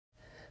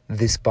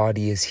This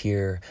body is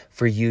here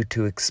for you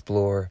to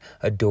explore,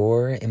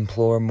 adore,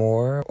 implore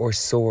more, or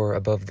soar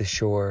above the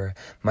shore.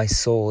 My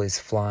soul is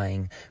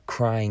flying,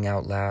 crying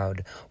out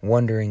loud,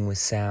 wondering with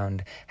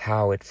sound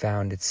how it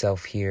found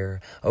itself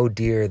here. Oh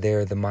dear,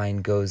 there the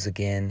mind goes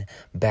again,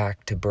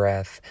 back to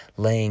breath,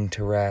 laying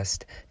to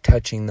rest,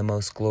 touching the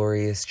most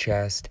glorious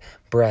chest,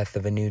 breath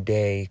of a new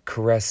day,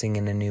 caressing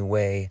in a new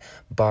way,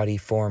 body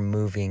form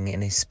moving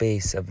in a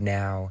space of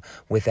now,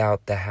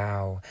 without the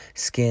how,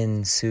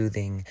 skin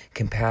soothing,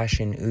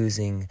 compassion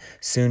oozing,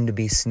 soon to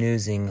be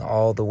snoozing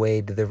all the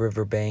way to the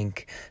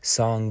riverbank,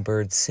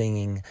 songbirds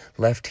singing,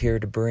 left here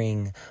to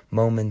bring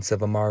moments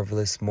of a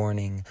marvelous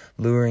morning,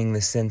 luring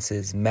the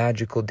senses,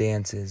 magical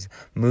dances,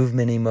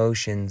 movement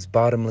emotions,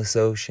 bottomless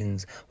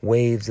oceans,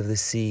 waves of the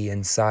sea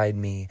inside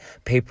me,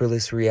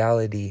 paperless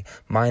reality,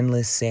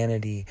 mindless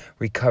sanity,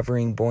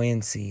 recovering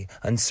buoyancy,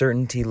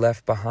 uncertainty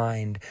left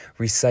behind,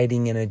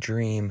 reciting in a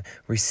dream,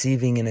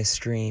 receiving in a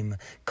stream,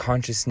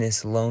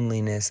 consciousness,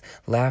 loneliness,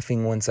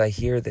 laughing once I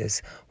hear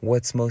this.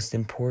 What's most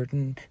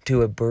important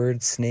to a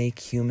bird, snake,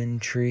 human,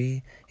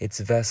 tree? Its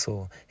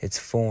vessel, its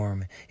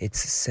form, its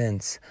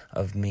sense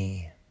of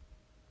me.